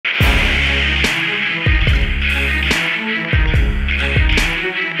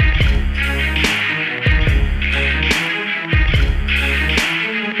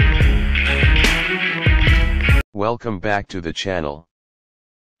Welcome back to the channel.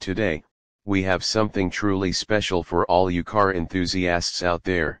 Today, we have something truly special for all you car enthusiasts out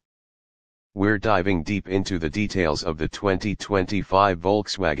there. We're diving deep into the details of the 2025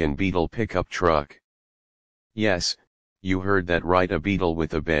 Volkswagen Beetle pickup truck. Yes, you heard that right, a Beetle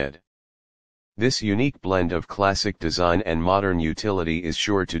with a bed. This unique blend of classic design and modern utility is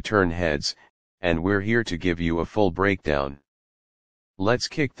sure to turn heads, and we're here to give you a full breakdown. Let's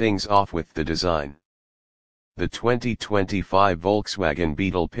kick things off with the design. The 2025 Volkswagen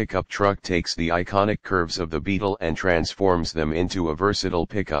Beetle pickup truck takes the iconic curves of the Beetle and transforms them into a versatile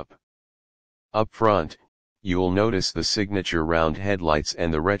pickup. Up front, you'll notice the signature round headlights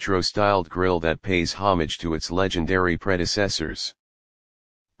and the retro-styled grille that pays homage to its legendary predecessors.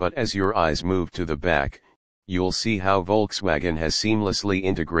 But as your eyes move to the back, you'll see how Volkswagen has seamlessly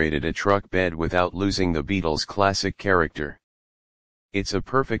integrated a truck bed without losing the Beetle's classic character. It's a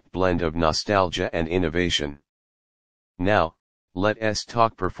perfect blend of nostalgia and innovation. Now, let's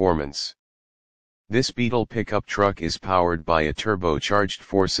talk performance. This Beetle pickup truck is powered by a turbocharged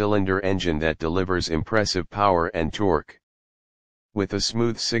 4-cylinder engine that delivers impressive power and torque. With a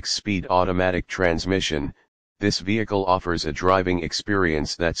smooth 6-speed automatic transmission, this vehicle offers a driving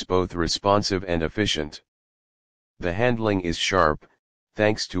experience that's both responsive and efficient. The handling is sharp,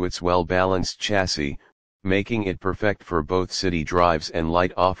 thanks to its well-balanced chassis, making it perfect for both city drives and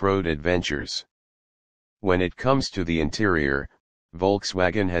light off-road adventures. When it comes to the interior,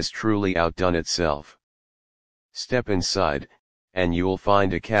 Volkswagen has truly outdone itself. Step inside, and you'll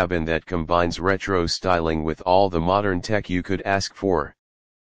find a cabin that combines retro styling with all the modern tech you could ask for.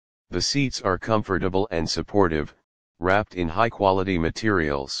 The seats are comfortable and supportive, wrapped in high-quality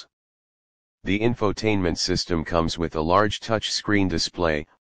materials. The infotainment system comes with a large touchscreen display,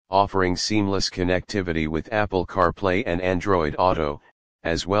 offering seamless connectivity with Apple CarPlay and Android Auto,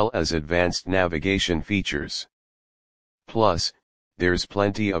 as well as advanced navigation features. Plus, there's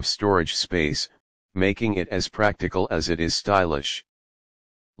plenty of storage space, making it as practical as it is stylish.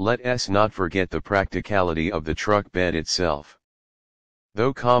 Let's not forget the practicality of the truck bed itself.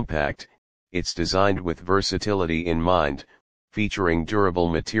 Though compact, it's designed with versatility in mind, featuring durable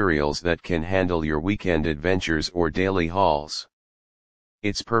materials that can handle your weekend adventures or daily hauls.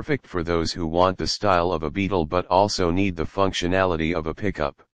 It's perfect for those who want the style of a Beetle but also need the functionality of a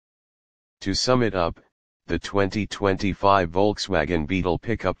pickup. To sum it up, the 2025 Volkswagen Beetle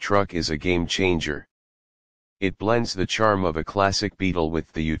pickup truck is a game changer. It blends the charm of a classic Beetle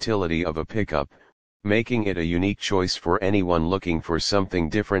with the utility of a pickup, making it a unique choice for anyone looking for something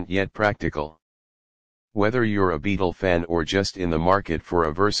different yet practical. Whether you're a Beetle fan or just in the market for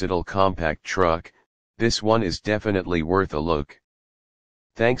a versatile compact truck, this one is definitely worth a look.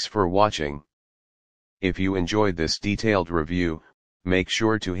 Thanks for watching. If you enjoyed this detailed review, make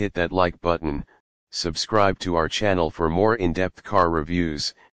sure to hit that like button, subscribe to our channel for more in-depth car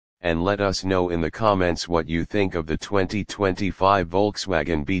reviews, and let us know in the comments what you think of the 2025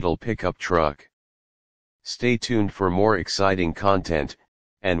 Volkswagen Beetle pickup truck. Stay tuned for more exciting content,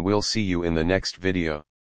 and we'll see you in the next video.